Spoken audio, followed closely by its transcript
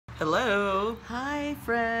Hello. Hi,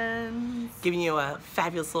 friends. Giving you a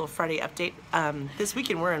fabulous little Friday update. This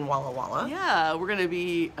weekend we're in Walla Walla. Yeah, we're going to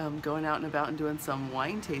be going out and about and doing some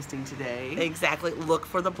wine tasting today. Exactly. Look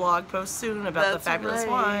for the blog post soon about the fabulous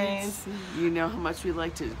wines. You know how much we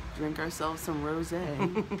like to drink ourselves some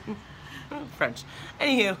rosé. French.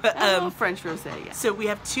 Anywho, French rosé, yeah. So we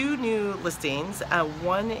have two new listings.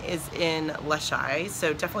 One is in Leschi,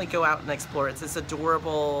 so definitely go out and explore. It's this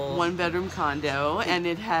adorable one-bedroom condo, and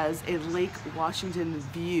it has a Lake Washington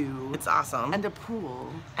view. It's awesome. And a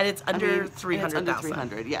pool. And it's under 300,000. Under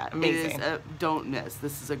 300, yeah. Amazing. It is don't miss.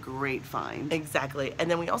 This is a great find. Exactly. And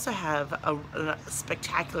then we also have a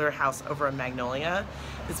spectacular house over in Magnolia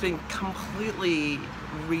that's been completely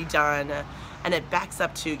redone. And it backs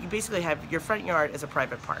up to, you basically have your front yard as a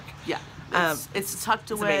private park. Yeah, it's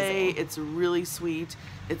tucked away, it's really sweet,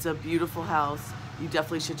 it's a beautiful house. You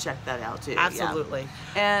definitely should check that out too. Absolutely.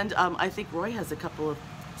 Yeah. And I think Roy has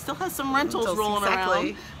still has some rentals rolling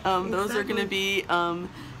around. Those are going to be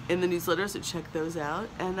in the newsletter, so check those out.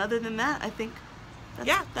 And other than that, I think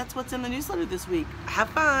that's what's in the newsletter this week. Have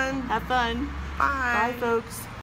fun. Have fun. Bye. Bye, folks.